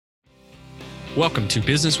Welcome to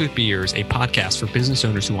Business with Beers, a podcast for business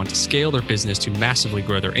owners who want to scale their business to massively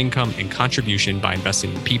grow their income and contribution by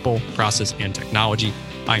investing in people, process, and technology.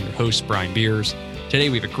 I'm your host, Brian Beers. Today,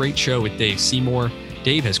 we have a great show with Dave Seymour.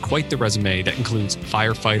 Dave has quite the resume that includes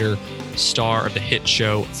firefighter, star of the hit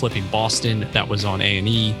show Flipping Boston that was on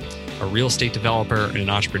A&E, a real estate developer, and an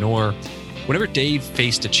entrepreneur. Whenever Dave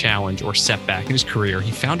faced a challenge or setback in his career,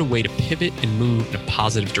 he found a way to pivot and move in a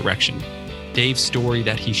positive direction. Dave's story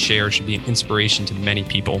that he shares should be an inspiration to many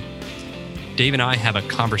people. Dave and I have a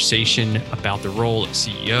conversation about the role of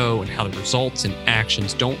CEO and how the results and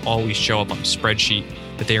actions don't always show up on a spreadsheet,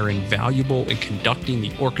 but they are invaluable in conducting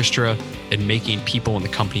the orchestra and making people in the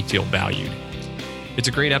company feel valued. It's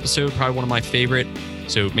a great episode, probably one of my favorite,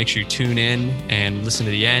 so make sure you tune in and listen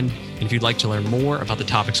to the end. And if you'd like to learn more about the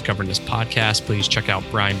topics covered in this podcast, please check out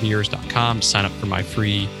brianbeers.com to sign up for my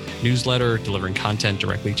free newsletter delivering content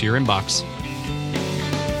directly to your inbox.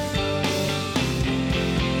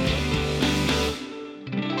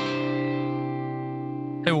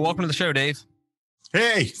 Hey, well, welcome to the show, Dave.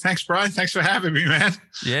 Hey, thanks, Brian. Thanks for having me, man.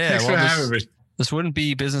 Yeah, thanks for having me. This wouldn't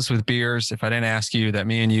be Business with Beers if I didn't ask you that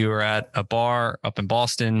me and you are at a bar up in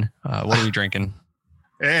Boston. What are we drinking?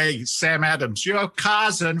 Hey, Sam Adams, your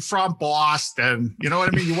cousin from Boston. You know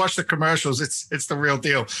what I mean? You watch the commercials. It's the real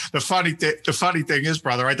deal. The funny thing is,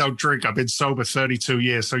 brother, I don't drink. I've been sober 32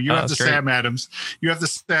 years. So you have the great. Sam Adams. You have the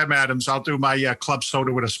Sam Adams. I'll do my club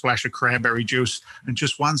soda with a splash of cranberry juice and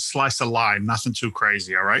just one slice of lime. Nothing too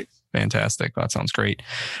crazy. All right. Fantastic. That sounds great.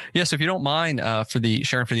 Yes, if you don't mind,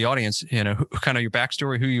 sharing for the audience, kind of your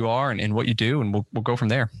backstory, who you are, and what you do, and we'll go from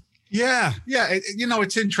there. Yeah.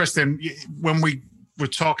 It's interesting when we were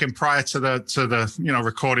talking prior to the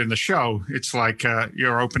recording the show. It's like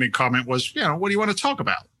your opening comment was, what do you want to talk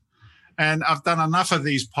about? And I've done enough of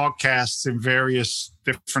these podcasts in various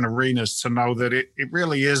different arenas to know that it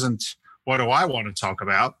really isn't what do I want to talk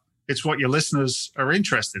about. It's what your listeners are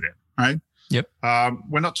interested in, right? Yep.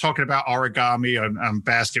 We're not talking about origami and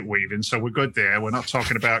basket weaving, so we're good there. We're not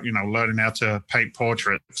talking about learning how to paint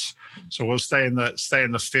portraits. So we'll stay in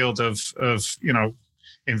the field of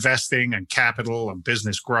investing and capital and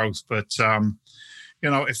business growth. But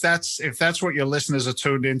if that's what your listeners are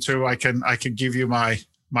tuned into, I can give you my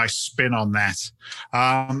spin on that.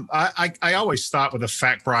 I always start with the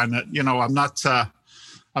fact, Brian, that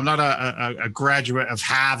I'm not a graduate of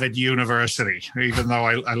Harvard University, even though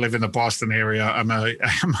I live in the Boston area.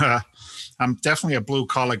 I'm definitely a blue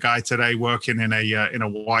collar guy today, working in a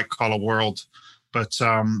white collar world. But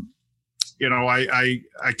I'm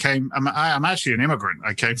actually an immigrant.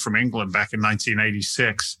 I came from England back in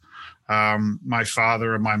 1986. My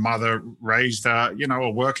father and my mother raised, a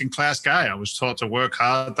working class guy. I was taught to work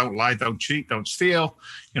hard, don't lie, don't cheat, don't steal,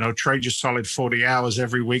 trade your solid 40 hours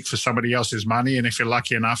every week for somebody else's money. And if you're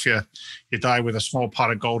lucky enough, you die with a small pot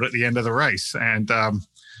of gold at the end of the race. And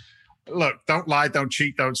look, don't lie, don't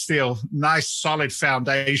cheat, don't steal. Nice, solid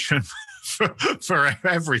foundation for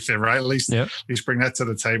everything, right? At least bring that to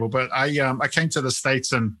the table. But I came to the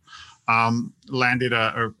States and landed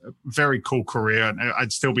a very cool career, and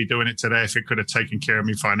I'd still be doing it today if it could have taken care of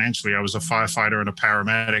me financially. I was a firefighter and a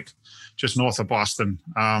paramedic just north of Boston.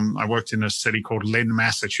 I worked in a city called Lynn,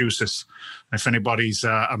 Massachusetts. If anybody's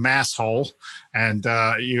a mass hole, and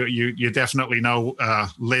you definitely know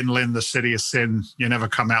Lynn, the city of sin. You never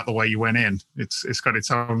come out the way you went in. It's got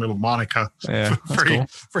its own little moniker. Yeah,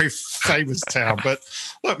 very famous town. But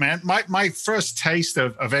look, man, my first taste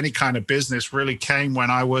of any kind of business really came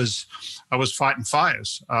when I was fighting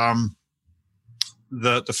fires.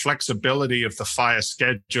 The flexibility of the fire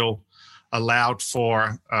schedule allowed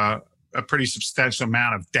for a pretty substantial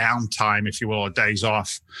amount of downtime, if you will, or days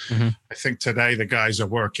off. Mm-hmm. I think today the guys are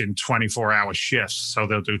working 24-hour shifts. So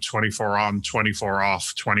they'll do 24 on, 24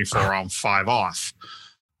 off, 24 on, 5 off.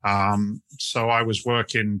 So I was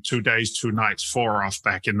working 2 days, 2 nights, 4 off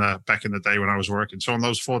back in the day when I was working. So on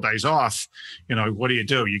those 4 days off, what do?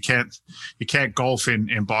 You can't golf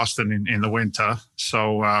in Boston in the winter.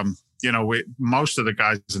 So, most of the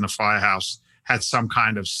guys in the firehouse had some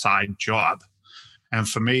kind of side job. And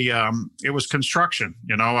for me, it was construction.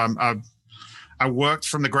 I worked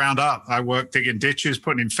from the ground up. I worked digging ditches,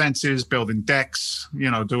 putting in fences, building decks,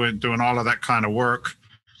 doing all of that kind of work.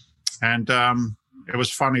 And it was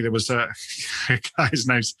funny. There was a guy's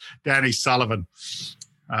name's Danny Sullivan.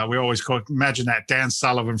 We always imagine that Dan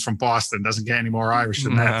Sullivan from Boston. Doesn't get any more Irish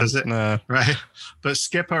than that, does it? No. Right. But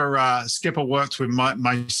Skipper worked with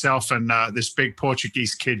myself and this big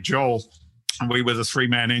Portuguese kid, Joel. And we were the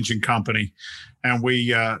 3-man engine company. And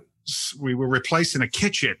we were replacing a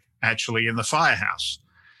kitchen, actually, in the firehouse.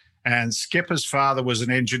 And Skipper's father was an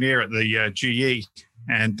engineer at the GE.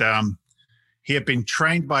 And he had been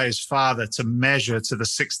trained by his father to measure to the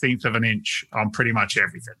 16th of an inch on pretty much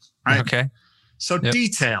everything. Right. Okay. So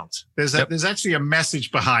detailed. There's actually a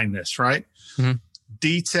message behind this, right? Mm-hmm.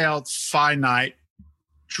 Detailed, finite,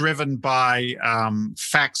 driven by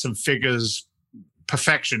facts and figures.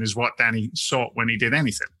 Perfection is what Danny sought when he did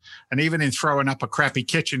anything. And even in throwing up a crappy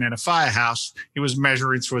kitchen in a firehouse, he was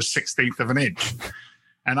measuring to a 16th of an inch.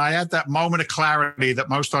 And I had that moment of clarity that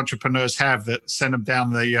most entrepreneurs have that send them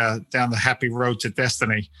down the happy road to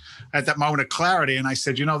destiny. I had that moment of clarity, and I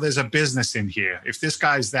said, there's a business in here. If this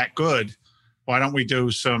guy's that good, why don't we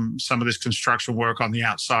do some of this construction work on the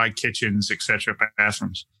outside, kitchens, etc.,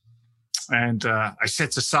 bathrooms? And I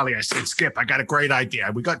said to Sully, I said, Skip, I got a great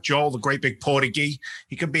idea. We got Joel, the great big Portuguese.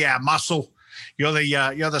 He can be our muscle. You're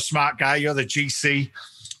the smart guy. You're the GC.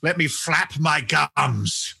 Let me flap my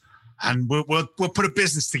gums, and we'll put a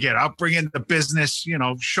business together. I'll bring in the business.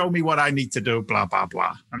 Show me what I need to do. Blah blah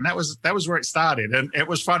blah. And that was where it started. And it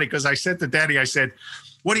was funny because I said to Danny, I said,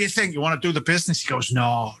 "What do you think? You want to do the business?" He goes,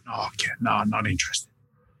 "No, I'm not interested."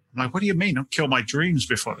 I'm like, "What do you mean? Don't kill my dreams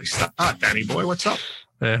before they start, Danny boy. What's up?"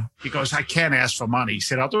 Yeah. He goes, "I can't ask for money." He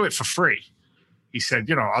said, "I'll do it for free." He said,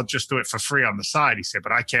 "I'll just do it for free on the side." He said,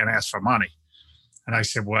 "But I can't ask for money." And I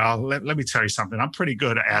said, "Well, let me tell you something. I'm pretty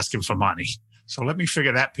good at asking for money. So let me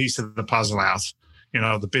figure that piece of the puzzle out,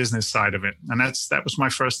 the business side of it." And that was my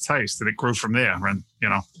first taste. And it grew from there. And,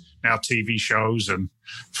 now TV shows and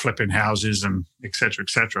flipping houses and et cetera,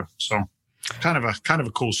 et cetera. So kind of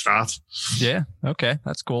a cool start. Yeah. Okay.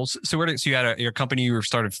 That's cool. So you had your company, you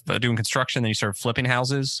started doing construction, then you started flipping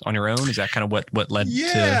houses on your own. Is that kind of what led to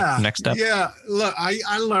the next step? Yeah. Look,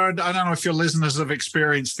 I learned, I don't know if your listeners have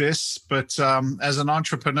experienced this, but as an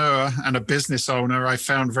entrepreneur and a business owner, I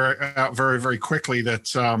found out very, very quickly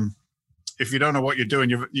that if you don't know what you're doing,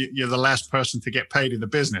 you're the last person to get paid in the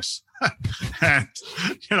business. And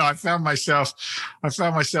I found myself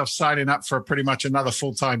signing up for pretty much another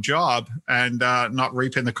full-time job and not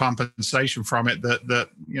reaping the compensation from it. That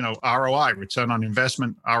ROI, return on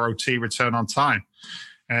investment, ROT, return on time,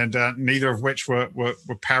 and neither of which were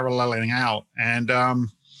paralleling out. And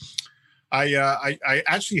I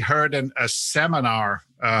actually heard a seminar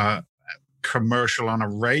commercial on a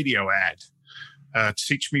radio ad.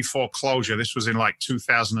 Teach Me Foreclosure. This was in like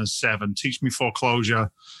 2007. Teach Me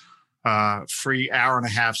Foreclosure, free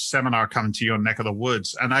hour-and-a-half seminar coming to your neck of the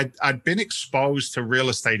woods. And I'd been exposed to real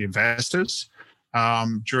estate investors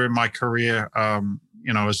during my career,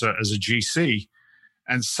 as a GC.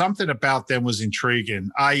 And something about them was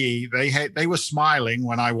intriguing, i.e. they were smiling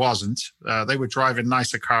when I wasn't. They were driving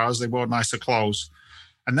nicer cars. They wore nicer clothes.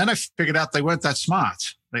 And then I figured out they weren't that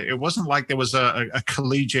smart. It wasn't like there was a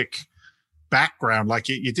collegiate background. Like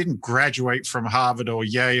you didn't graduate from Harvard or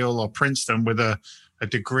Yale or Princeton with a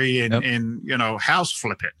degree in house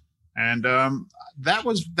flipping. And that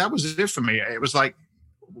was it for me. It was like,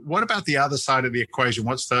 what about the other side of the equation?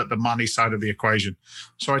 What's the money side of the equation?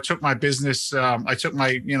 So I took my business, I took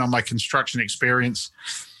my my construction experience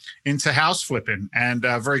into house flipping, and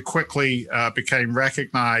very quickly became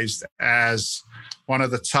recognized as one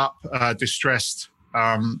of the top distressed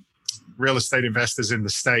real estate investors in the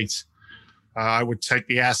States. I would take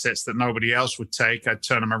the assets that nobody else would take. I'd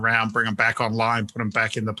turn them around, bring them back online, put them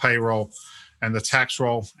back in the payroll and the tax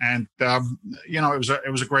roll. And,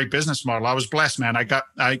 it was a great business model. I was blessed, man. I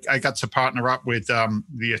got to partner up with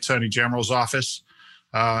the Attorney General's office.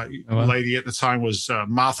 Lady at the time was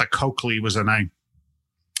Martha Coakley was her name.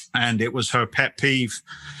 And it was her pet peeve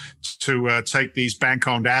to take these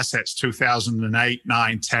bank-owned assets, 2008,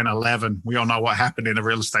 9, 10, 11. We all know what happened in the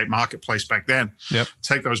real estate marketplace back then. Yep.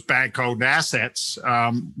 Take those bank-owned assets.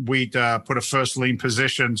 We'd put a first lien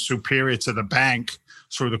position superior to the bank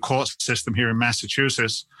through the court system here in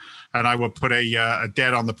Massachusetts. And I would put a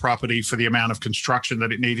debt on the property for the amount of construction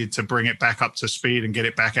that it needed to bring it back up to speed and get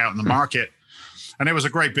it back out in the market. And it was a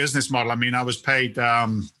great business model. I mean, I was paid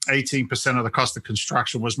 18% of the cost of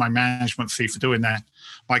construction was my management fee for doing that.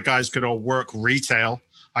 My guys could all work retail.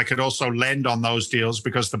 I could also lend on those deals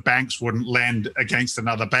because the banks wouldn't lend against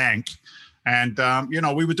another bank. And,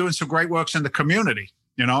 we were doing some great works in the community.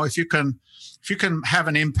 If you can have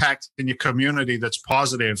an impact in your community that's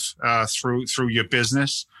positive through your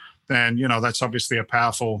business, then, that's obviously a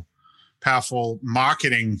powerful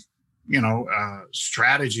marketing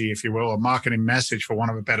strategy, if you will, a marketing message, for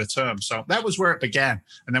want of a better term. So that was where it began.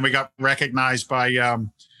 And then we got recognized by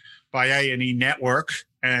A&E Network.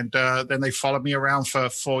 And then they followed me around for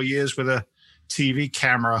 4 years with a TV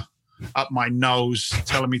camera up my nose,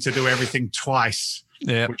 telling me to do everything twice,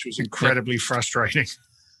 which was incredibly frustrating.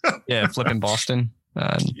 Flipping Boston.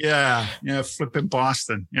 Flipping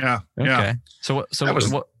Boston. Yeah. Okay. So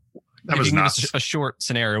what? That was give nuts. us a short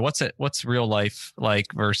scenario. What's real life like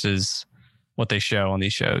versus what they show on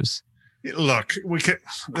these shows? Look,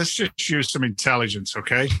 let's just use some intelligence,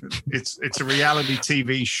 okay? It's a reality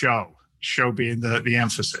TV show. Show being the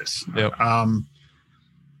emphasis. Yep.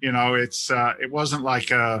 It wasn't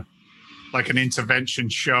like an intervention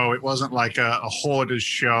show. It wasn't like a hoarders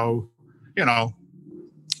show.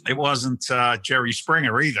 It wasn't Jerry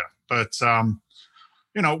Springer either. But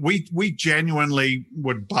we genuinely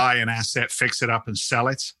would buy an asset, fix it up, and sell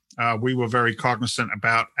it. We were very cognizant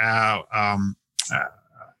about our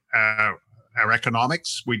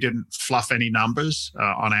economics. We didn't fluff any numbers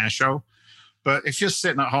on our show. But if you're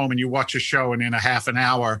sitting at home and you watch a show and in a half an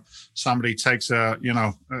hour somebody takes a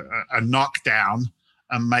knockdown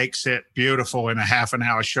and makes it beautiful in a half an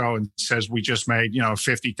hour show and says we just made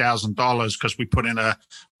 $50,000 because we put in a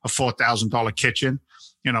 $4,000 kitchen,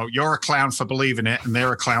 you're a clown for believing it and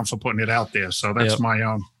they're a clown for putting it out there. So that's my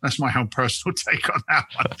own personal take on that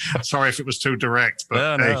one. Sorry if it was too direct,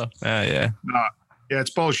 but No,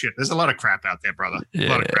 it's bullshit. There's a lot of crap out there, brother. A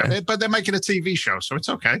lot of crap. But they're making a TV show, so it's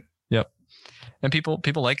okay. Yep. And people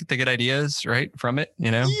like it. They get ideas, right, from it,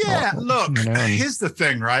 Yeah, look, here's the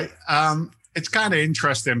thing, right? It's kind of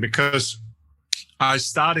interesting because I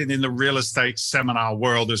started in the real estate seminar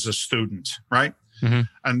world as a student, right? Mm-hmm.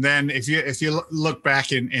 And then if you look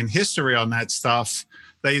back in history on that stuff,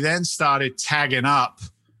 they then started tagging up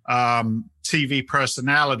TV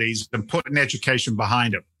personalities and putting education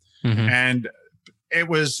behind them. Mm-hmm. And it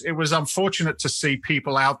was unfortunate to see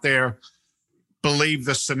people out there believe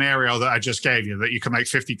the scenario that I just gave you, that you can make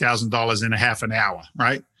 $50,000 in a half an hour,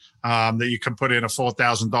 right? That you can put in a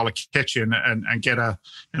 $4,000 kitchen and get a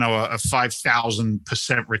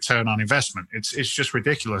 5,000% return on investment. It's just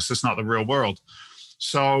ridiculous. It's not the real world.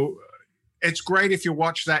 So it's great if you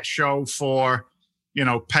watch that show for,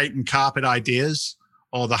 paint carpet ideas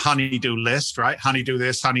or the honeydew list, right? Honeydew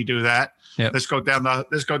this, honeydew that. Yep. Let's go down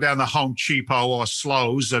the Home Cheapo or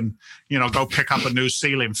Slows and, go pick up a new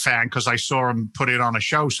ceiling fan because I saw them put it on a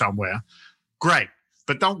show somewhere. Great.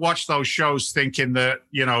 But don't watch those shows thinking that,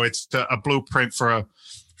 it's a blueprint for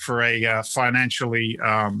a financially,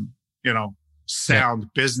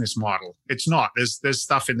 sound business model. It's not. There's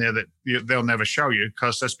stuff in there that they'll never show you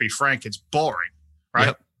because, let's be frank, it's boring, right?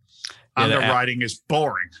 Yep. Underwriting is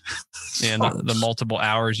boring. Yeah, and the multiple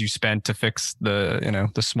hours you spent to fix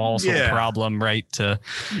the smallest little problem, right? To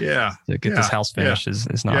get this house finished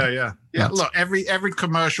is not. Yeah. Look, every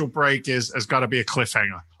commercial break has got to be a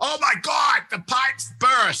cliffhanger. Oh my God, the pipes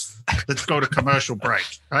burst. Let's go to commercial break,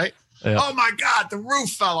 right? Yeah. Oh my God, the roof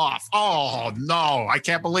fell off. Oh no, I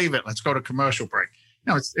can't believe it. Let's go to commercial break.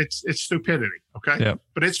 It's stupidity, okay? Yeah.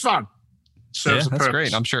 But it's fun. That's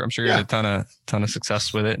great. I'm sure you had a ton of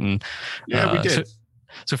success with it. And we did.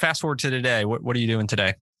 So fast forward to today. What are you doing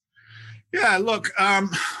today? Yeah, look,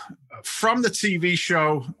 from the TV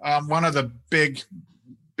show, one of the big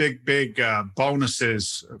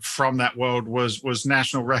bonuses from that world was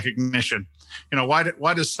national recognition.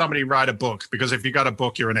 Why does somebody write a book? Because if you got a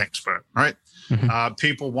book, you're an expert, right? Mm-hmm.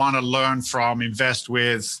 People want to learn from, invest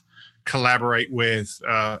with, collaborate with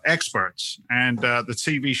experts, and the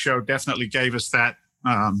TV show definitely gave us that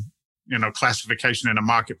classification in the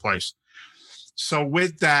marketplace. So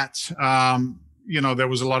with that, there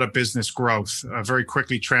was a lot of business growth. Very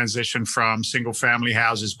quickly transitioned from single family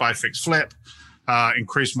houses, buy, fix, flip,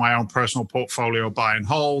 increased my own personal portfolio, buy and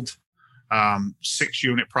hold,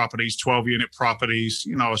 6-unit properties, 12-unit properties,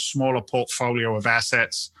 a smaller portfolio of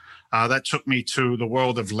assets. That took me to the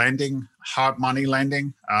world of lending, hard money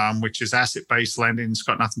lending, which is asset-based lending. It's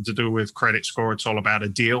got nothing to do with credit score. It's all about a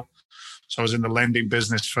deal. So I was in the lending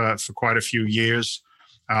business for quite a few years.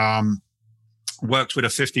 Worked with a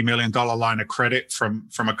 $50 million line of credit from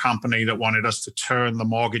a company that wanted us to turn the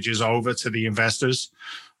mortgages over to the investors.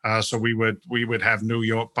 So we would have New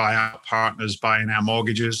York buyout partners buying our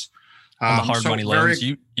mortgages. On the hard money loans,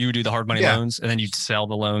 you do the hard money loans, and then you'd sell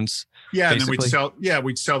the loans. Yeah, basically. And then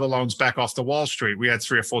we'd sell the loans back off to Wall Street. We had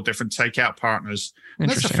 3 or 4 different takeout partners. And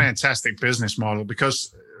that's a fantastic business model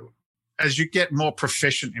because as you get more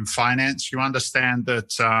proficient in finance, you understand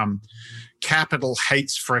that capital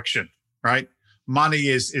hates friction, right? Money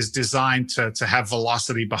is designed to have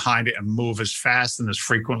velocity behind it and move as fast and as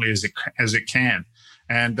frequently as it can.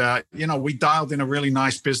 And we dialed in a really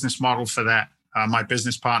nice business model for that. My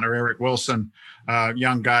business partner, Eric Wilson,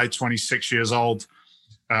 young guy, 26 years old,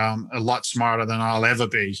 a lot smarter than I'll ever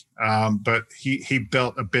be. But he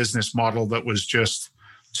built a business model that was just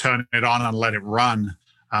turn it on and let it run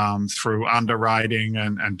through underwriting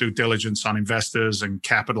and due diligence on investors and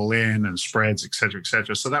capital in and spreads, et cetera, et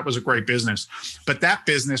cetera. So that was a great business. But that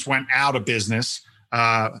business went out of business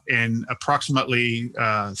in approximately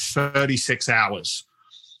 36 hours.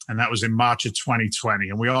 And that was in March of 2020.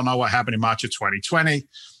 And we all know what happened in March of 2020.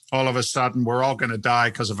 All of a sudden, we're all going to die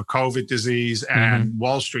because of a COVID disease, and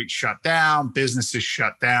Wall Street shut down, businesses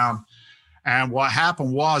shut down. And what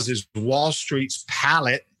happened is Wall Street's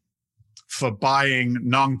palette for buying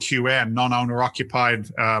non-QM, non-owner occupied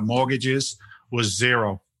mortgages was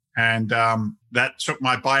zero. And that took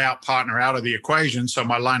my buyout partner out of the equation. So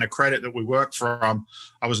my line of credit that we worked from,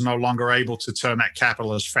 I was no longer able to turn that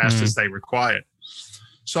capital as fast as they required.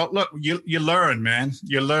 So look, you learn, man.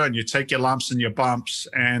 You learn. You take your lumps and your bumps,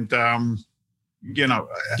 and Do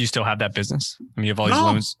you still have that business? I mean, you have all these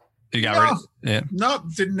loans. You got rid of it? Yeah. No,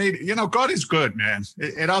 didn't need it. God is good, man.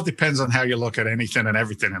 It all depends on how you look at anything and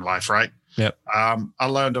everything in life, right? Yep. I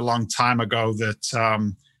learned a long time ago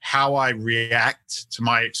that how I react to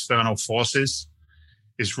my external forces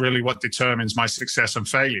is really what determines my success and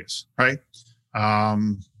failures, right?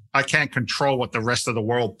 I can't control what the rest of the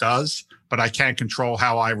world does, but I can control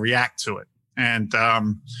how I react to it. And,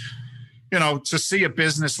 to see a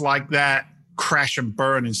business like that crash and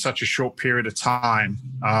burn in such a short period of time,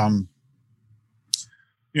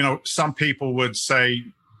 some people would say,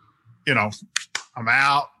 I'm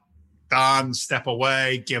out, done, step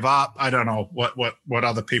away, give up. I don't know what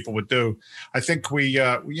other people would do. I think we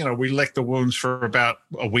licked the wounds for about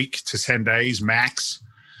a week to 10 days max,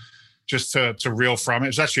 just to reel from it. It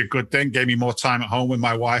was actually a good thing. Gave me more time at home with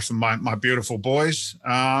my wife and my beautiful boys.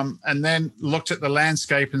 And then looked at the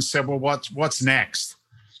landscape and said, well, what's next?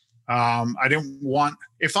 I didn't want,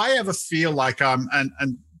 if I ever feel like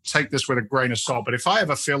and take this with a grain of salt, but if I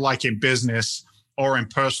ever feel like in business or in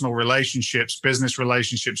personal relationships, business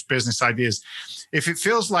ideas, if it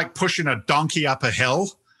feels like pushing a donkey up a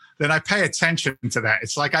hill, then I pay attention to that.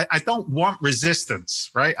 It's like I don't want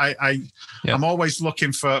resistance, right? I'm always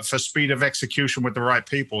looking for speed of execution with the right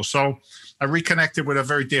people. So I reconnected with a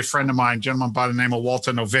very dear friend of mine, a gentleman by the name of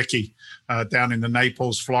Walter Novicki, down in the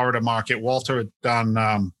Naples, Florida market. Walter had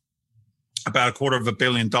done about $250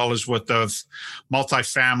 million worth of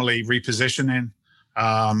multifamily repositioning,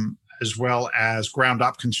 as well as ground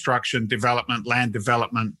up construction, development, land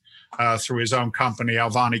development through his own company,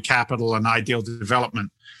 Alvani Capital and Ideal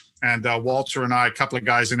Development. And Walter and I, a couple of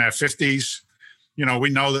guys in our 50s, we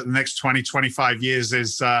know that the next 20, 25 years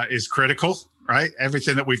is critical, right?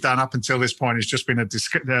 Everything that we've done up until this point has just been a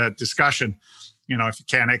discussion, if you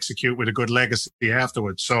can't execute with a good legacy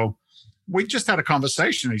afterwards. So we just had a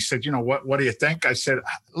conversation. He said, what do you think? I said,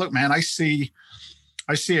 look, man, I see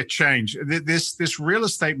a change. This real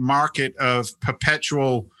estate market of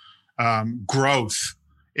perpetual growth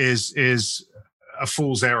is a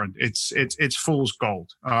fool's errand. It's fool's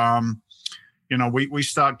gold. We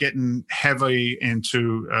start getting heavy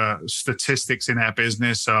into statistics in our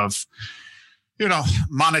business of,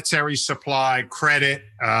 monetary supply, credit,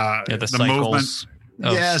 the cycles.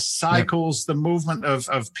 Movement. Cycles, the movement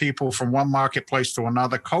of people from one marketplace to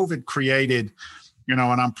another. COVID created, an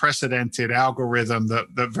unprecedented algorithm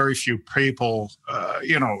that very few people,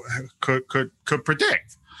 could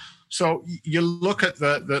predict. So you look at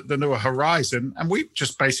the newer horizon, and we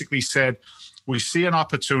just basically said we see an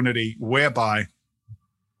opportunity whereby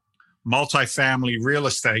multifamily real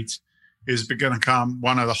estate is going to become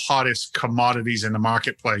one of the hottest commodities in the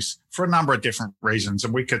marketplace for a number of different reasons.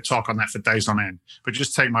 And we could talk on that for days on end, but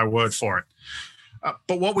just take my word for it.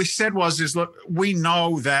 But what we said is, look, we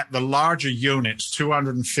know that the larger units,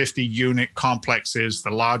 250 unit complexes,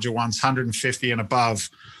 the larger ones, 150 and above,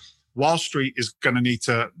 Wall Street is going to need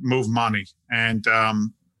to move money and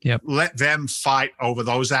let them fight over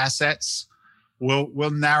those assets. We'll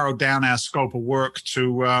narrow down our scope of work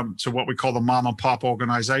to what we call the mom and pop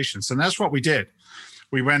organizations, and that's what we did.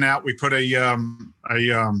 We went out, we put a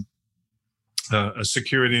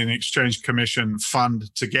Security and Exchange Commission fund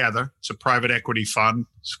together. It's a private equity fund.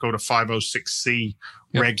 It's called a 506C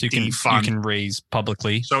Reg D fund. You can raise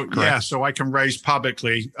publicly. So correct? So I can raise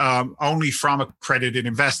publicly only from accredited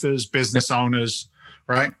investors, business owners,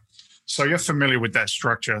 right? So you're familiar with that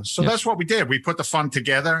structure. So that's what we did. We put the fund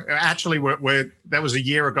together. Actually, that was a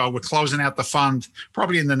year ago. We're closing out the fund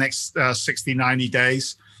probably in the next 60, 90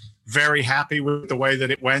 days. Very happy with the way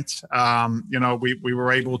that it went. We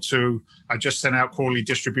were able to, I just sent out quarterly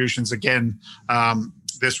distributions again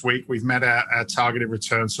this week. We've met our targeted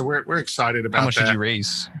returns. So we're excited about that. How much did you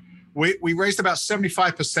raise? We raised about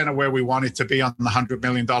 75% of where we wanted to be on the $100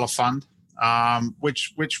 million fund,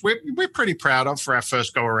 which we're pretty proud of for our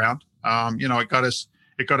first go around. It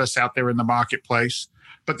got us out there in the marketplace.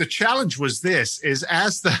 But the challenge was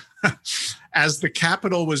as the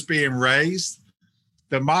capital was being raised,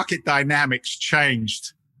 the market dynamics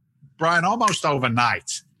changed Brian, almost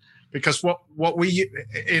overnight. Because what we,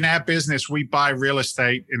 in our business, we buy real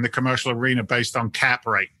estate in the commercial arena based on cap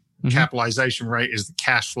rate. Capitalization rate is the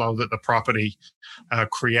cash flow that the property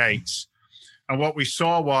creates. And what we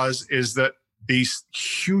saw is that these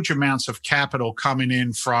huge amounts of capital coming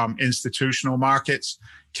in from institutional markets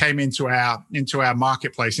came into our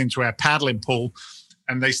marketplace, into our paddling pool,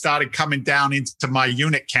 and they started coming down into my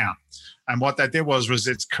unit count. And what that did was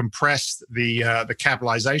it's compressed the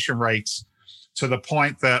capitalization rates to the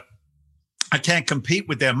point that I can't compete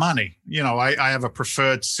with their money. You know, I have a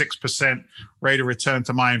preferred 6% rate of return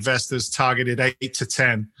to my investors, targeted 8 to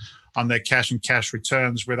 10 on their cash and cash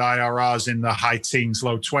returns, with IRRs in the high teens,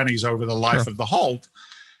 low 20s over the life of the hold.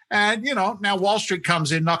 And, you know, now Wall Street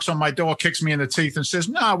comes in, knocks on my door, kicks me in the teeth and says,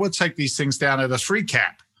 no, we'll take these things down at a 3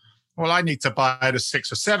 cap. Well, I need to buy at a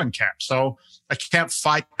 6 or 7 cap. So I can't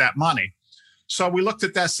fight that money. So we looked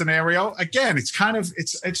at that scenario. Again, it's kind of,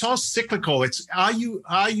 it's all cyclical. It's, are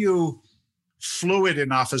you fluid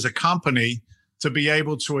enough as a company to be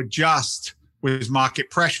able to adjust with market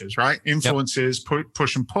pressures, right? Influences,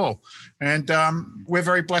 push and pull. And we're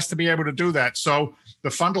very blessed to be able to do that. So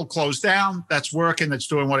the fund will close down. That's working. That's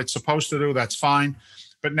doing what it's supposed to do. That's fine.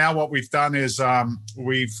 But now what we've done is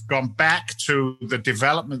we've gone back to the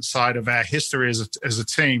development side of our history as a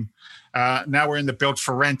team. Now we're in the build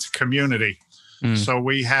for rent community. So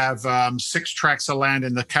we have 6 tracts of land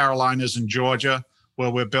in the Carolinas and Georgia, where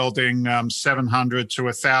we're building 700 to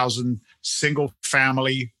 1,000 single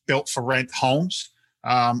family built for rent homes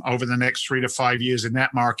over the next 3 to 5 years in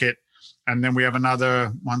that market. And then we have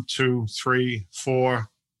another 1, 2, 3, 4,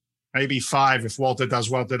 maybe 5, if Walter does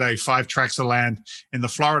well today, 5 tracts of land in the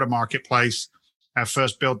Florida marketplace. Our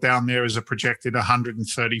first build down there is a projected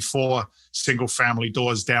 134 single family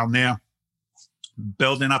doors down there,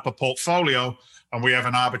 building up a portfolio. And we have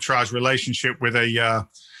an arbitrage relationship with a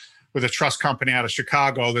trust company out of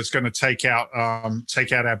Chicago that's going to take out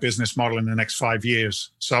our business model in the next 5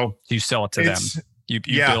 years. So you sell it to them. You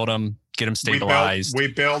build them, get them stabilized. We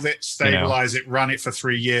build it, stabilize it, run it for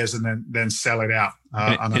 3 years, and then sell it out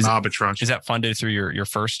on an arbitrage. Is that funded through your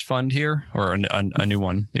first fund here, or a new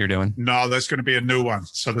one that you're doing? No, there's going to be a new one.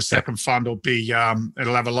 So the second fund will be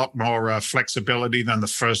it'll have a lot more flexibility than the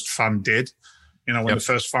first fund did. You know, when the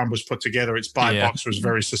first fund was put together, its buy box was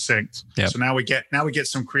very succinct. So now we get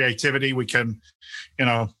some creativity. We can, you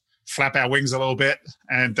know, flap our wings a little bit,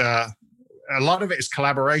 and a lot of it is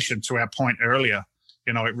collaboration. To our point earlier,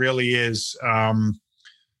 you know, it really is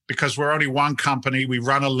because we're only one company. We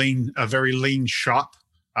run a very lean shop.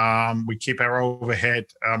 We keep our overhead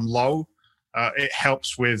low. It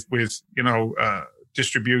helps with you know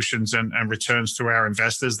distributions and returns to our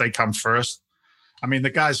investors. They come first. I mean,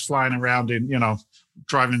 the guy's flying around in, you know,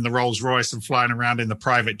 driving the Rolls Royce and flying around in the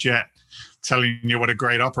private jet, telling you what a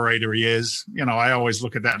great operator he is. You know, I always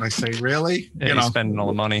look at that and I say, really? Yeah, you're spending all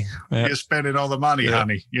the money. Yeah. You're spending all the money,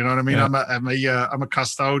 honey. You know what I mean? Yeah. I'm a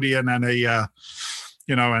custodian and a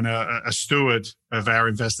steward of our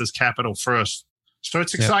investors' capital first. So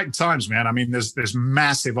it's exciting times, man. I mean, there's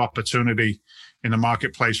massive opportunity in the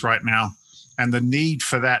marketplace right now. And the need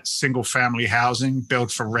for that single family housing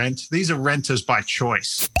built for rent. These are renters by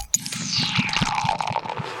choice.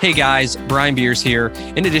 Hey guys, Brian Beers here.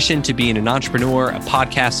 In addition to being an entrepreneur, a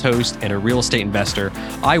podcast host, and a real estate investor,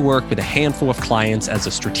 I work with a handful of clients as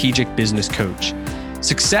a strategic business coach.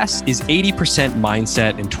 Success is 80%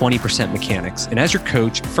 mindset and 20% mechanics. And as your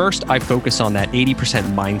coach, first, I focus on that 80%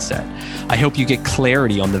 mindset. I help you get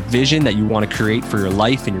clarity on the vision that you want to create for your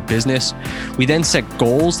life and your business. We then set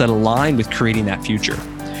goals that align with creating that future.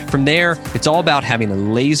 From there, it's all about having a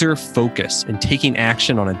laser focus and taking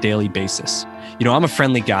action on a daily basis. You know, I'm a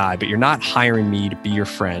friendly guy, but you're not hiring me to be your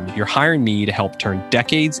friend. You're hiring me to help turn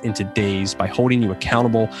decades into days by holding you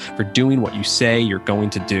accountable for doing what you say you're going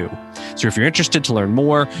to do. So if you're interested to learn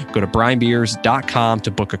more, go to brianbeers.com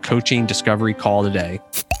to book a coaching discovery call today.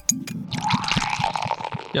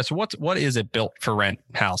 Yeah. So what is a built for rent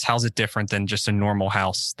house? How's it different than just a normal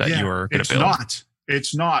house that you're going to build?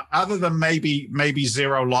 It's not. Other than maybe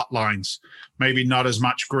zero lot lines, maybe not as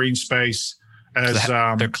much green space as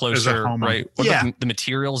they're closer, as a home. Right? What about the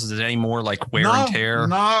materials? Is it any more like wear and tear?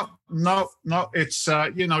 No. It's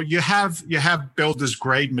you have builders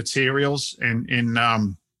grade materials in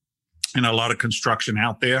a lot of construction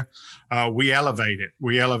out there. We elevate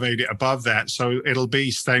it above that, so it'll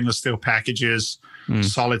be stainless steel packages,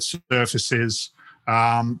 solid surfaces.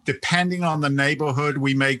 Depending on the neighborhood,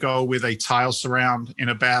 we may go with a tile surround in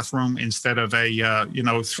a bathroom instead of a,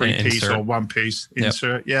 3-piece or 1-piece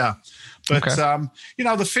insert. Yeah. But,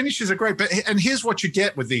 the finishes are great. And here's what you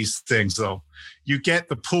get with these things, though. You get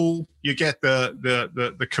the pool, you get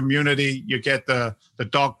the community, you get the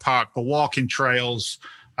dog park, the walking trails.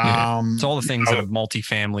 It's all the things that are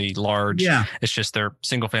multifamily, large. Yeah. It's just they're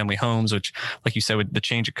single family homes, which, like you said, with the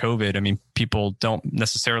change of COVID, I mean, people don't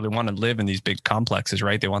necessarily want to live in these big complexes,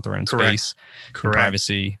 right? They want their own space,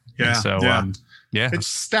 privacy. Yeah. And so, it's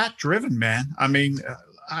stat driven, man. I mean,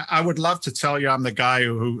 I would love to tell you I'm the guy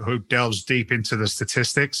who delves deep into the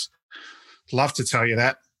statistics. Love to tell you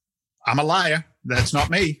that. I'm a liar. That's not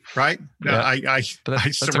me, right? Yeah. I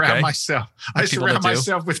surround myself. I surround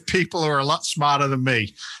myself with people who are a lot smarter than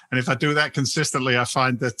me, and if I do that consistently, I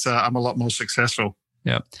find that I'm a lot more successful.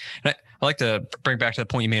 Yeah, and I like to bring back to the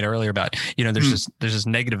point you made earlier about there's this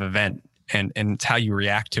negative event, and it's how you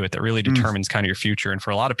react to it that really determines kind of your future. And for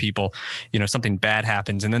a lot of people, something bad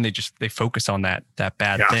happens, and then they focus on that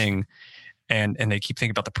bad thing. And they keep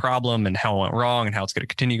thinking about the problem and how it went wrong and how it's going to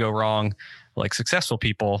continue to go wrong. Like successful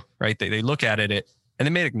people, right? They look at it and they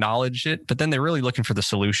may acknowledge it, but then they're really looking for the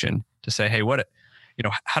solution to say, hey,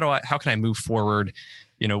 how can I move forward?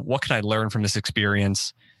 What can I learn from this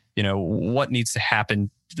experience? What needs to happen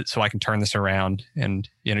so I can turn this around? And,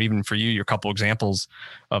 even for you, your couple examples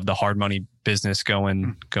of the hard money business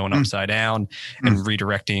going upside down and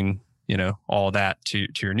redirecting all of that to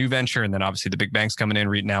your new venture. And then obviously the big banks coming in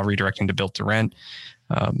now redirecting to build to rent.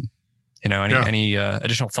 Any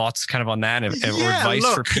additional thoughts kind of on that or advice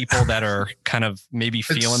for people that are kind of maybe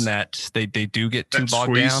feeling that they do get too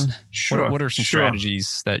bogged down? Sure. What are some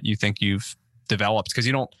strategies that you think you've developed? Because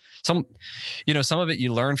some of it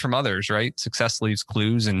you learn from others, right? Success leaves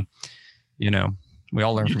clues, and we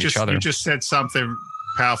all learn from each other. You just said something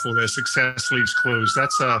powerful there. Success leaves clues.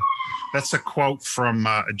 That's a quote from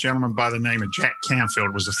a gentleman by the name of Jack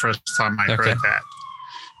Canfield. Was the first time I heard that.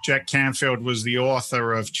 Jack Canfield was the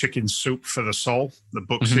author of Chicken Soup for the Soul, the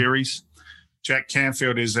book series. Jack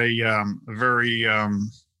Canfield is a very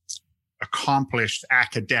accomplished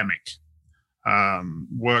academic.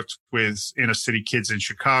 Worked with inner city kids in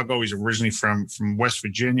Chicago. He's originally from West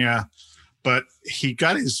Virginia, but he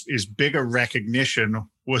got his bigger recognition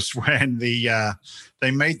was when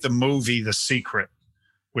they made the movie The Secret,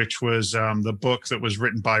 which was the book that was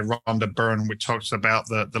written by Rhonda Byrne, which talks about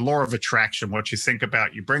the law of attraction, what you think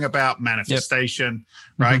about, you bring about, manifestation,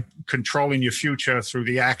 right? Controlling your future through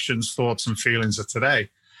the actions, thoughts, and feelings of today.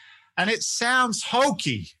 And it sounds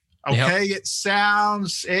hokey, okay? It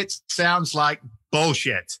sounds like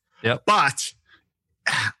bullshit. But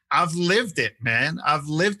I've lived it, man. I've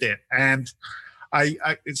lived it. And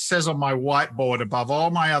it says on my whiteboard above all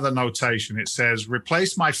my other notation, it says,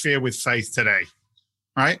 replace my fear with faith today.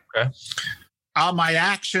 Right? Okay. Are my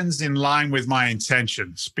actions in line with my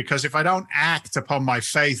intentions? Because if I don't act upon my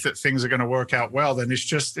faith that things are going to work out well, then it's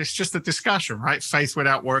just a discussion, right? Faith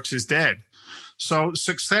without works is dead. So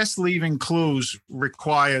success leaving clues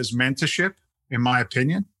requires mentorship, in my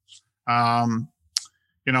opinion.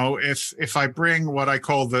 If I bring what I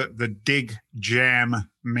call the dig jam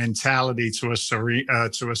mentality to a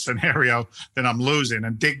scenario, then I'm losing.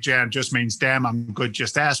 And dig jam just means, damn, I'm good.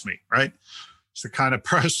 Just ask me, right? It's the kind of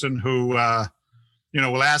person who,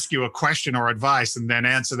 will ask you a question or advice and then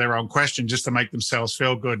answer their own question just to make themselves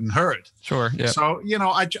feel good and heard. Sure. Yeah. So,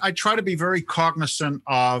 I try to be very cognizant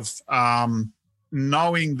of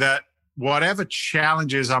knowing that whatever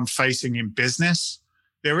challenges I'm facing in business,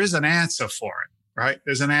 there is an answer for it, right?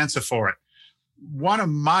 There's an answer for it. One of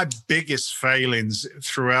my biggest failings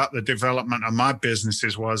throughout the development of my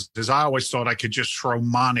businesses was I always thought I could just throw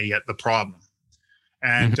money at the problem.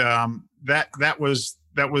 And that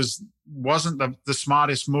wasn't the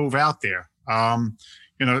smartest move out there. A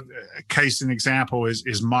case in example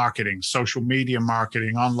is marketing, social media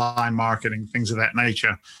marketing, online marketing, things of that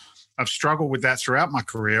nature. I've struggled with that throughout my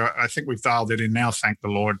career. I think we've dialed it in now, thank the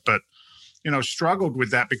Lord. But struggled with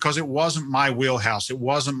that because it wasn't my wheelhouse. It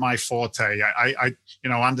wasn't my forte. I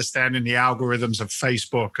understanding the algorithms of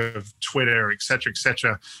Facebook, of Twitter, et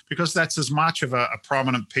cetera, because that's as much of a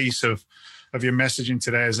prominent piece of your messaging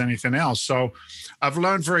today as anything else. So I've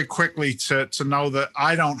learned very quickly to know that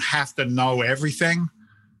I don't have to know everything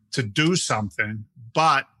to do something,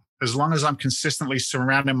 but as long as I'm consistently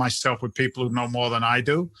surrounding myself with people who know more than I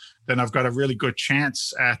do, then I've got a really good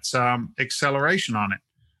chance at acceleration on it.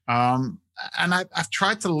 And I've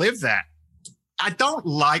tried to live that. I don't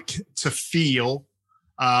like to feel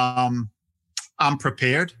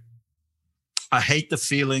unprepared. I hate the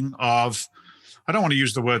feeling of I don't want to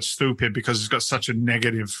use the word stupid because it's got such a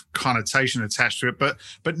negative connotation attached to it, but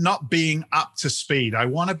not being up to speed. I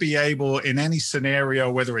want to be able in any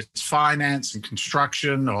scenario, whether it's finance and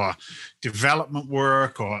construction or development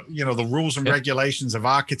work or, the rules and regulations of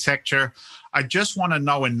architecture. I just want to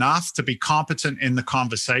know enough to be competent in the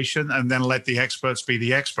conversation and then let the experts be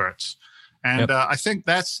the experts. And I think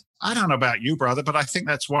I don't know about you, brother, but I think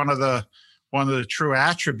that's one of the true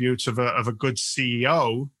attributes of a good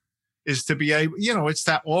CEO is to be able, it's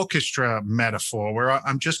that orchestra metaphor where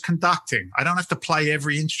I'm just conducting. I don't have to play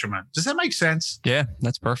every instrument. Does that make sense? Yeah,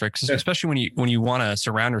 that's perfect. Especially when you want to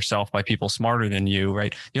surround yourself by people smarter than you,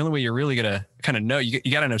 right? The only way you're really going to kind of know, you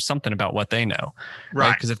got to know something about what they know,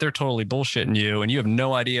 right? Because if they're totally bullshitting you and you have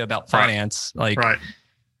no idea about finance, how are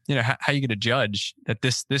you going to judge that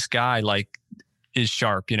this guy is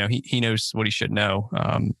sharp? He knows what he should know.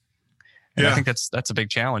 And I think that's a big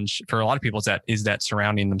challenge for a lot of people is that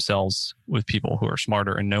surrounding themselves with people who are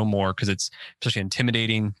smarter and know more, because it's especially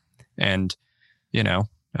intimidating and,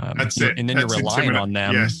 that's it. And then you're relying on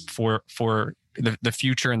them for the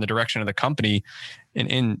future and the direction of the company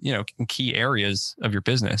in key areas of your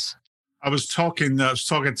business. I was talking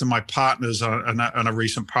to my partners on a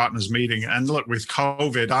recent partners meeting, and look, with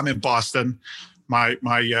COVID, I'm in Boston. My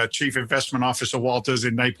chief investment officer, Walter's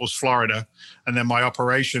in Naples, Florida. And then my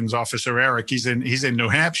operations officer, Eric, he's in New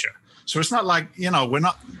Hampshire. So it's not like, we're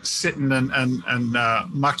not sitting and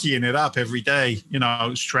mucking it up every day,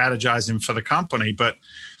 strategizing for the company. But,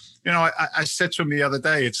 I said to him the other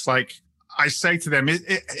day, it's like, I say to them,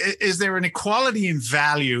 is there an equality in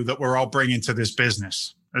value that we're all bringing to this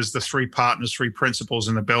business as the three partners, three principals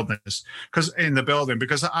in the building?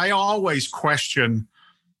 Because I always question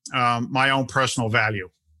my own personal value.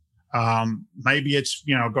 Maybe it's,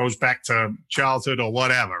 goes back to childhood or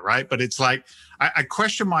whatever, right? But it's like, I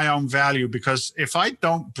question my own value, because if I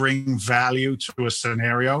don't bring value to a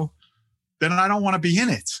scenario, then I don't want to be in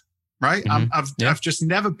it, right? Mm-hmm. I've just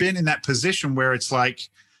never been in that position where it's like,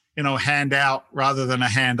 hand out rather than a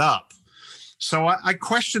hand up. So I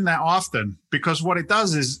question that often, because what it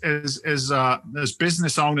does is as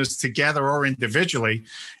business owners together or individually,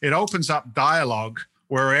 it opens up dialogue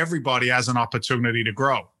where everybody has an opportunity to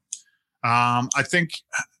grow. I think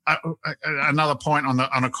another point on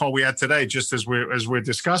a call we had today, just as we're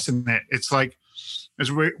discussing it, it's like,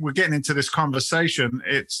 as we're getting into this conversation,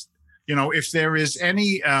 it's, if there is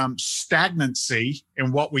any stagnancy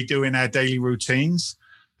in what we do in our daily routines,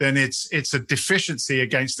 then it's a deficiency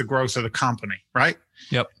against the growth of the company, right?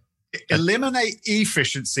 Yep. Eliminate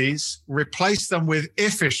efficiencies, replace them with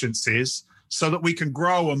efficiencies, so that we can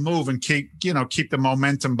grow and move and keep the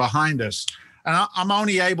momentum behind us. And I'm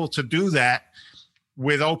only able to do that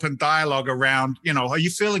with open dialogue around, are you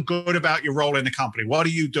feeling good about your role in the company? What are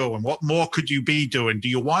you doing? What more could you be doing? Do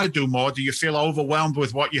you want to do more? Do you feel overwhelmed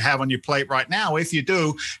with what you have on your plate right now? If you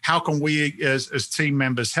do, how can we as team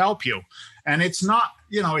members help you? And it's not,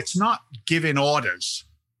 it's not giving orders.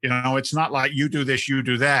 It's not like you do this, you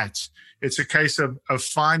do that. It's a case of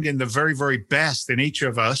finding the very, very best in each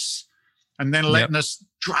of us, and then letting us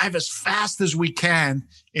drive as fast as we can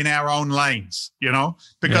in our own lanes,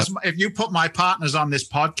 because if you put my partners on this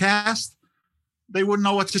podcast, they wouldn't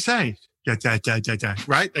know what to say.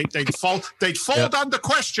 Right? They'd fold under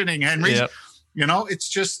questioning, Henry. It's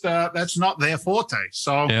just, that's not their forte.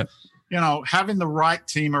 So, having the right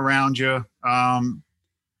team around you,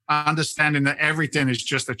 understanding that everything is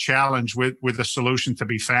just a challenge with a solution to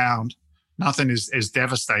be found. Nothing is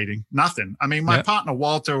devastating. Nothing. I mean, my partner,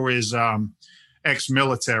 Walter, is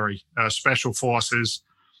ex-military, special forces.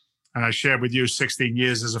 And I shared with you 16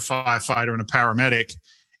 years as a firefighter and a paramedic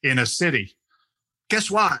in a city. Guess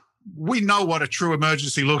what? We know what a true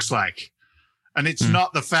emergency looks like. And it's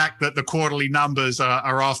not the fact that the quarterly numbers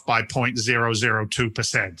are off by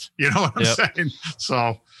 0.002%. You know what I'm saying?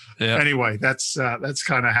 So anyway, that's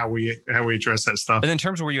kind of how we address that stuff. And in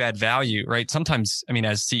terms of where you add value, right? Sometimes, I mean,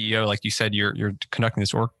 as CEO, like you said, you're conducting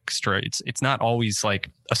this orchestra. It's not always like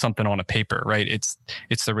something on a paper, right? It's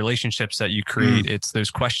the relationships that you create. It's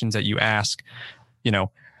those questions that you ask,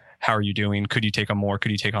 how are you doing? Could you take on more?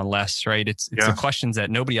 Could you take on less? Right? It's the questions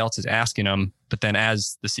that nobody else is asking them. But then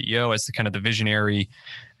as the CEO, as the kind of the visionary,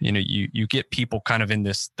 you get people kind of in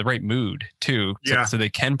the right mood too, so they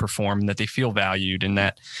can perform, and that they feel valued, and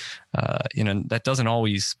that, that doesn't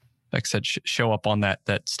always, like I said, show up on that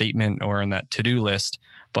statement or on that to-do list,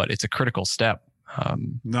 but it's a critical step. I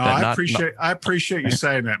appreciate you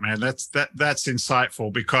saying that, man. That's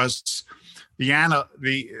insightful, because the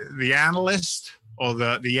analyst or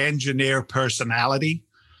the engineer personality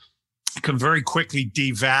can very quickly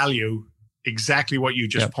devalue exactly what you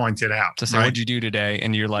just pointed out. To say, what'd you do today?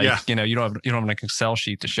 And you're like, you don't have an Excel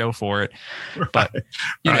sheet to show for it, but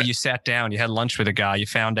you know, you sat down, you had lunch with a guy, you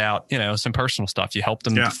found out, some personal stuff, you helped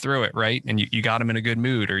him through it. Right. And you got him in a good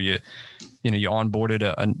mood, or you onboarded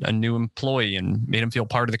a new employee and made him feel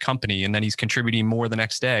part of the company. And then he's contributing more the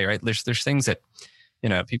next day. Right. There's things that,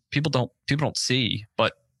 people don't see,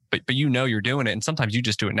 but you're doing it. And sometimes you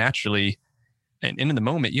just do it naturally. And in the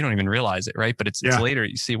moment, you don't even realize it, right? But it's later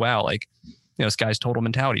you see, wow, like, this guy's total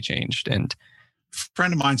mentality changed. And a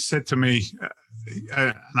friend of mine said to me,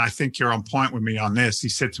 and I think you're on point with me on this. He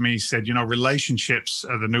said, relationships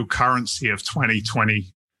are the new currency of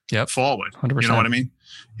 2020 forward. 100%. You know what I mean?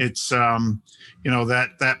 It's,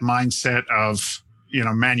 that mindset of,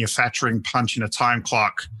 manufacturing, punching a time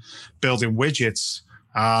clock, building widgets.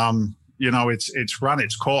 It's run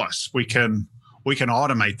its course. We can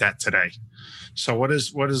automate that today. So what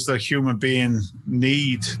does the human being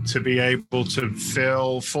need to be able to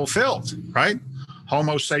feel fulfilled, right?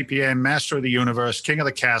 Homo sapien, master of the universe, king of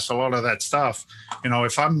the castle, all of that stuff.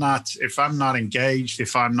 If I'm not engaged,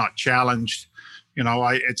 if I'm not challenged,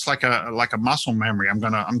 it's like a muscle memory. I'm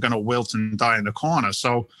gonna wilt and die in the corner.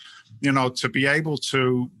 So, to be able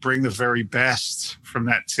to bring the very best from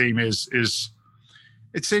that team is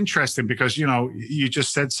it's interesting because, you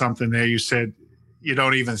just said something there. You said you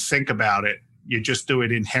don't even think about it. You just do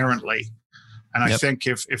it inherently. And I think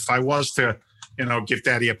if I was to, give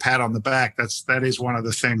Daddy a pat on the back, that is one of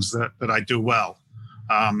the things that I do well,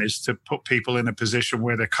 is to put people in a position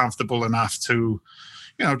where they're comfortable enough to,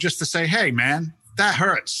 just to say, hey, man, that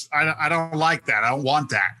hurts. I don't like that. I don't want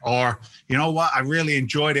that. Or, you know what? I really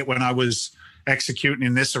enjoyed it when I was executing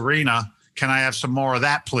in this arena. Can I have some more of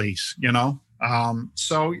that, please?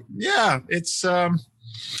 So yeah, it's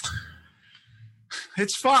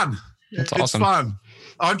fun. That's awesome. It's fun.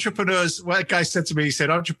 Entrepreneurs, what a guy said to me, he said,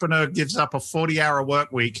 entrepreneur gives up a 40-hour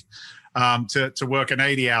work week to work an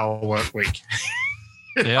 80-hour work week.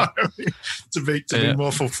 To be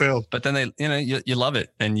more fulfilled. But then you love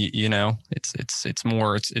it, and it's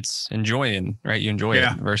more enjoying, right? You enjoy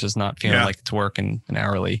it versus not feeling like it's work and an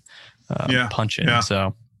hourly punch in. Yeah.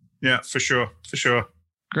 So for sure.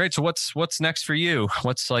 Great. So what's next for you?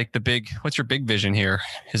 What's your big vision here?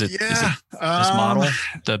 Is it this model,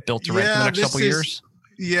 the built to rent for the next couple of years?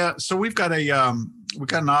 Yeah. So we've got an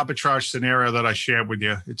arbitrage scenario that I shared with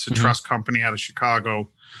you. It's a trust company out of Chicago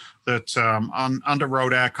that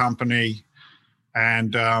underwrote our company,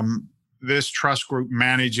 and this trust group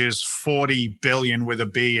manages $40 billion with a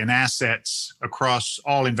B in assets across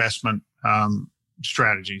all investment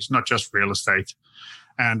strategies, not just real estate.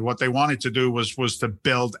 And what they wanted to do was to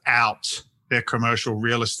build out their commercial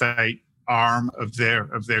real estate arm of their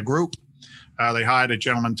group. They hired a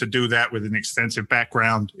gentleman to do that with an extensive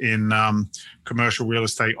background in commercial real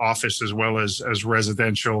estate, office, as well as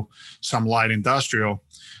residential, some light industrial.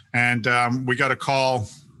 And we got a call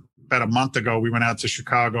about a month ago. We went out to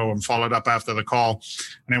Chicago and followed up after the call.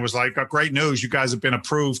 And it was like, great news. You guys have been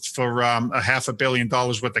approved for $500 million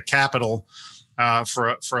worth of capital for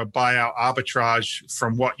a buyout arbitrage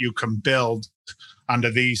from what you can build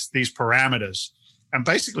under these parameters. And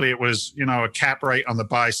basically it was, a cap rate on the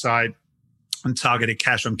buy side and targeted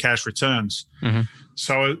cash on cash returns. Mm-hmm.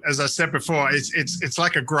 So as I said before, it's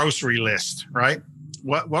like a grocery list, right?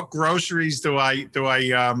 What groceries do I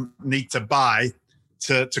need to buy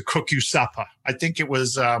to cook you supper? I think it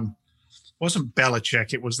was wasn't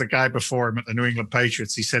Belichick. It was the guy before him at the New England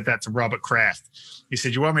Patriots. He said that to Robert Kraft. He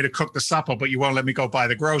said, "You want me to cook the supper, but you won't let me go buy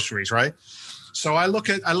the groceries, right?" So I look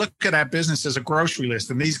at our business as a grocery list,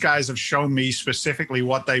 and these guys have shown me specifically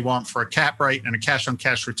what they want for a cap rate and a cash on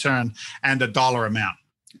cash return and a dollar amount.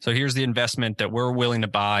 So here's the investment that we're willing to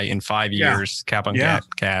buy in 5 years, cap on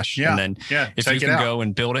cash. And then if you can go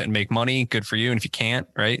and build it and make money, good for you. And if you can't,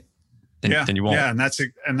 right, then you won't. Yeah, and that's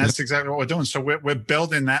exactly what we're doing. So we're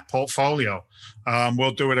building that portfolio.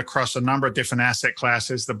 We'll do it across a number of different asset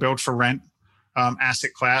classes. The build for rent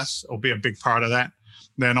asset class will be a big part of that.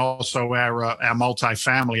 Then also our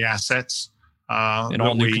multifamily assets. And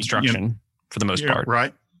all new construction for the most part.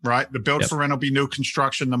 Right. The build for rent will be new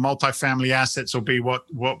construction. The multifamily assets will be what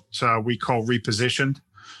we call repositioned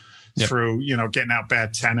through, getting out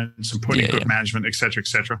bad tenants and putting good management, et cetera, et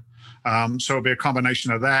cetera. So it'll be a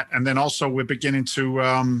combination of that. And then also we're beginning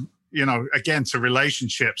to, again, to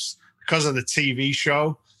relationships. Because of the TV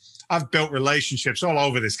show, I've built relationships all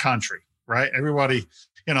over this country, right? Everybody,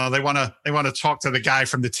 they want to talk to the guy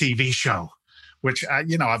from the TV show, which, I've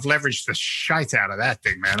leveraged the shite out of that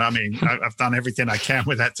thing, man. I mean, I've done everything I can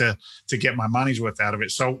with that to get my money's worth out of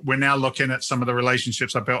it. So we're now looking at some of the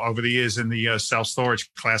relationships I built over the years in the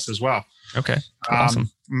self-storage class as well. Okay. Awesome.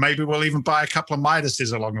 Maybe we'll even buy a couple of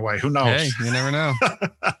Midases along the way. Who knows? Hey, you never know.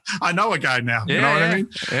 I know a guy now. Yeah, you know what I mean?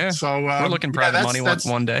 Yeah. So we're looking private money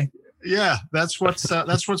one day. Yeah, that's what's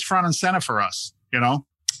front and center for us.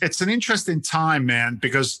 It's an interesting time, man,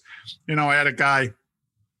 because I had a guy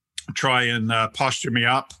try and posture me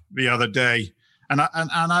up the other day, and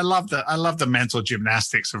I love the mental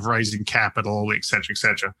gymnastics of raising capital, et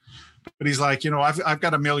cetera. But he's like, I've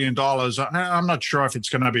got $1 million. I'm not sure if it's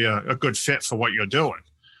going to be a good fit for what you're doing.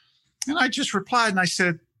 And I just replied and I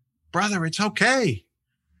said, brother, it's okay.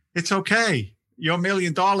 It's okay. Your $1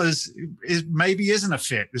 million maybe isn't a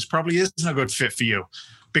fit. This probably isn't a good fit for you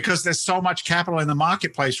because there's so much capital in the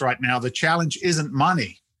marketplace right now. The challenge isn't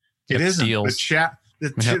money. It isn't. Deals.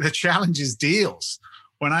 The challenge is deals.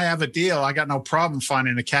 When I have a deal, I got no problem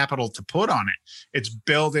finding the capital to put on it. It's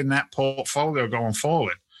building that portfolio going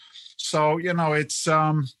forward. So, it's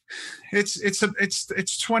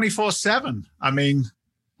 24/7. I mean,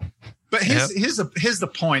 but here's the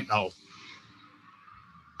point though.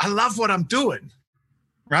 I love what I'm doing,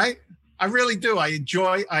 right? I really do. I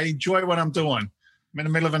enjoy what I'm doing. I'm in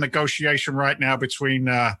the middle of a negotiation right now between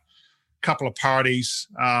a couple of parties,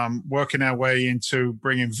 working our way into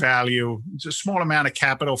bringing value. It's a small amount of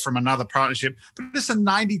capital from another partnership, but it's a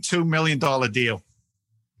 $92 million deal.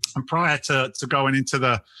 And prior to going into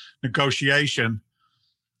the negotiation,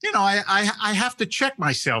 I have to check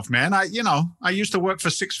myself, man. I used to work for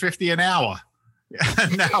 $6.50 an hour.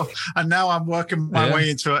 And now I'm working my way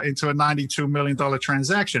into a $92 million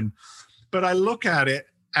transaction. But I look at it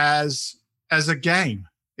as a game.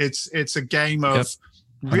 It's a game of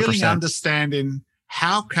really understanding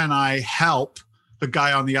how can I help the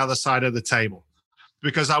guy on the other side of the table.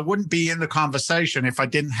 Because I wouldn't be in the conversation if I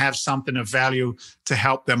didn't have something of value to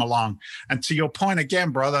help them along. And to your point again,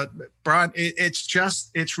 brother, Brian,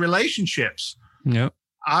 it's relationships. Yep.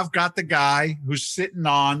 I've got the guy who's sitting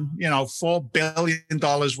on, $4 billion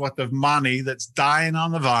worth of money that's dying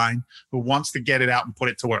on the vine, who wants to get it out and put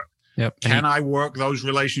it to work. Yep. Can I work those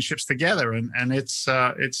relationships together? And it's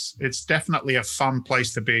definitely a fun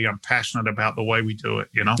place to be. I'm passionate about the way we do it,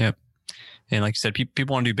 Yep. And like you said,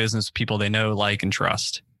 people want to do business with people they know, like, and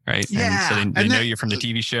trust, right? Yeah. And so they know you from the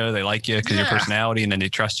TV show. They like you because of your personality, and then they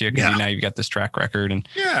trust you because now you've got this track record. And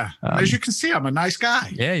as you can see, I'm a nice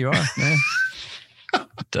guy. Yeah, you are. Yeah.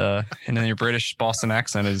 But, and then your British Boston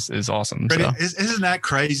accent is awesome. So. Isn't that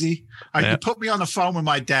crazy? You put me on the phone with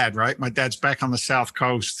my dad, right? My dad's back on the South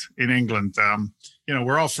Coast in England.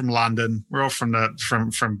 We're all from London. We're all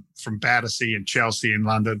from Battersea and Chelsea in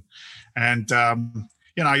London. And,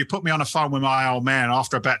 you put me on the phone with my old man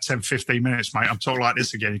after about 10, 15 minutes, mate, I'm talking like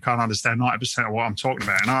this again. You can't understand 90% of what I'm talking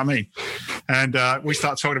about. You know what I mean? And we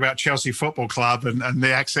start talking about Chelsea Football Club and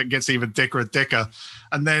the accent gets even dicker and dicker.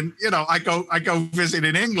 And then, I go visit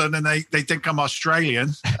in England and they think I'm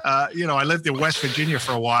Australian. I lived in West Virginia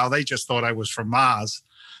for a while. They just thought I was from Mars.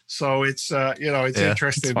 So it's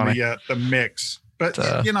interesting, the mix. But,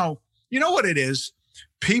 you know what it is?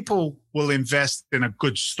 People will invest in a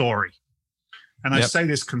good story. And I say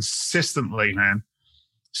this consistently, man.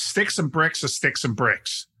 Sticks and bricks are sticks and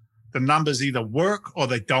bricks. The numbers either work or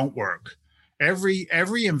they don't work. Every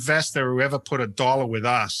investor who ever put $1 with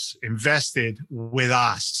us invested with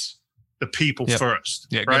us, the people first.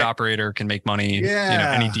 Yeah, right? Good operator can make money.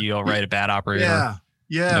 Yeah. Any deal, right? A bad operator.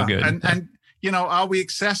 Yeah. No good. And are we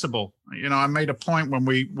accessible? I made a point when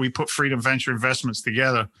we put Freedom Venture Investments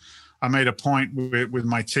together. I made a point with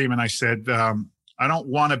my team and I said, I don't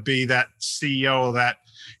want to be that CEO that,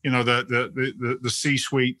 the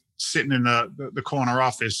C-suite sitting in the corner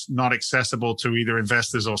office, not accessible to either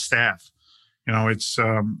investors or staff. It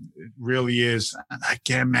really is. And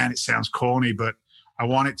again, man, it sounds corny, but I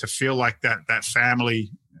want it to feel like that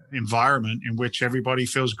family environment in which everybody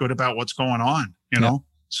feels good about what's going on, know?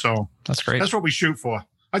 So that's great. That's what we shoot for.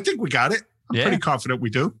 I think we got it. I'm pretty confident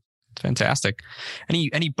we do. Fantastic.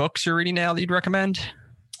 Any books you're reading now that you'd recommend?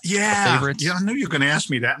 Yeah. Favorites? Yeah, I knew you were going to ask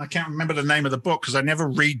me that. And I can't remember the name of the book because I never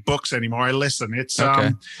read books anymore. I listen. It's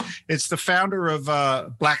it's the founder of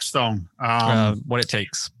Blackstone. What It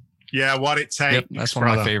Takes. Yeah, What It Takes. Yep, that's one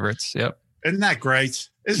of my favorites. Yep. Isn't that great?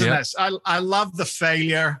 Isn't that? I love the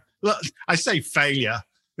failure. Look, I say failure.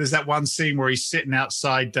 There's that one scene where he's sitting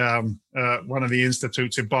outside one of the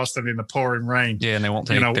institutes in Boston in the pouring rain. Yeah, and they won't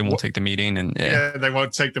take the meeting, and they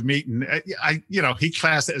won't take the meeting. He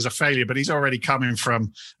classed it as a failure, but he's already coming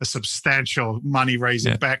from a substantial money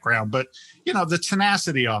raising background. But the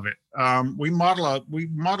tenacity of it. We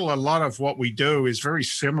model a lot of what we do is very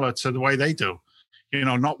similar to the way they do.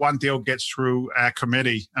 Not one deal gets through our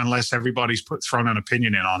committee unless everybody's thrown an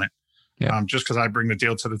opinion in on it. Yeah. Just because I bring the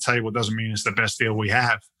deal to the table doesn't mean it's the best deal we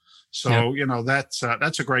have. So, that's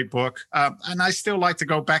a great book. And I still like to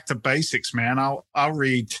go back to basics, man. I'll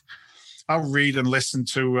read and listen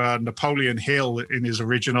to Napoleon Hill in his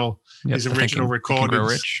original recordings. Think and Grow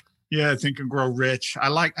Rich. Yeah, Think and Grow Rich.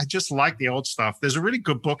 I just like the old stuff. There's a really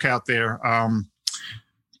good book out there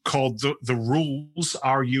called The Rules,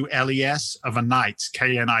 RULES, of a Knight,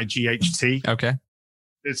 KNIGHT. Okay.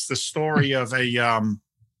 It's the story of a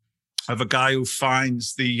guy who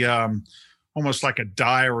finds the almost like a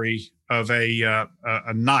diary of a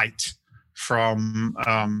knight from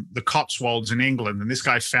the Cotswolds in England, and this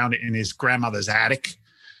guy found it in his grandmother's attic,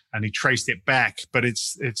 and he traced it back. But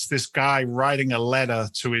it's this guy writing a letter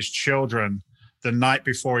to his children the night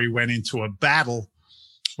before he went into a battle,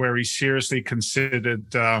 where he seriously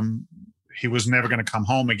considered he was never going to come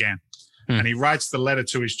home again. And he writes the letter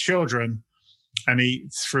to his children, and he,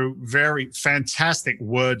 through very fantastic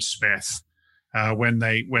wordsmith, when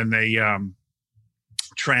they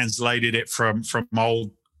translated it from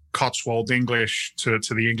old Cotswold English to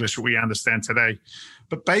the English that we understand today.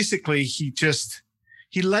 But basically, he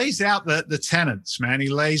lays out the tenets, man. He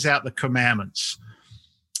lays out the commandments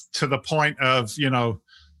to the point of,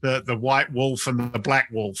 the white wolf and the black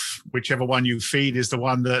wolf, whichever one you feed is the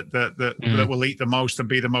one that will eat the most and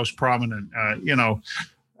be the most prominent.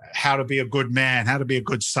 How to be a good man, how to be a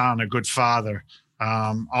good son, a good father,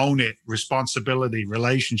 own it, responsibility,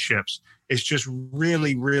 relationships. It's just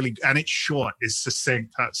really, really, and it's short, it's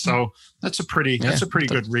succinct. So that's a pretty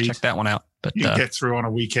good read. Check that one out. But you can get through on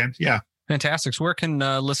a weekend. Yeah. Fantastic. So where can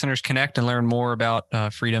listeners connect and learn more about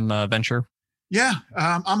Freedom Venture? Yeah,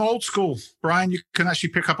 I'm old school, Brian. You can actually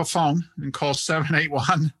pick up a phone and call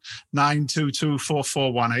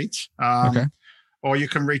 781-922-4418. Okay. Or you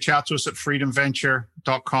can reach out to us at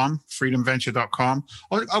freedomventure.com.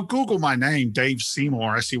 Or Google my name, Dave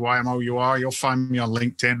Seymour, Seymour. You'll find me on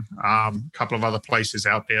LinkedIn, a couple of other places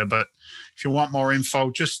out there. But if you want more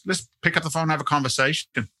info, let's pick up the phone and have a conversation.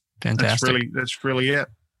 Fantastic. That's really it.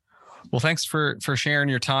 Well, thanks for sharing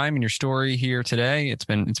your time and your story here today. It's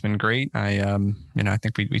been great. I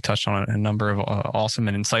think we touched on a number of awesome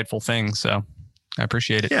and insightful things. So I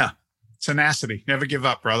appreciate it. Yeah. Tenacity. Never give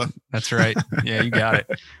up, brother. That's right. Yeah, you got it.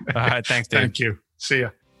 All right. Thanks, Dave. Thank you. See ya.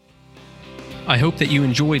 I hope that you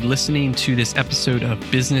enjoyed listening to this episode of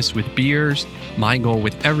Business with Beers. My goal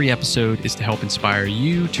with every episode is to help inspire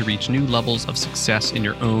you to reach new levels of success in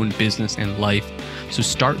your own business and life. So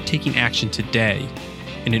start taking action today.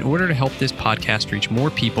 And in order to help this podcast reach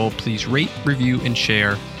more people, please rate, review, and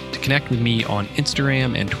share. To connect with me on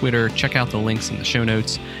Instagram and Twitter, check out the links in the show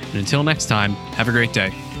notes. And until next time, have a great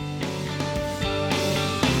day.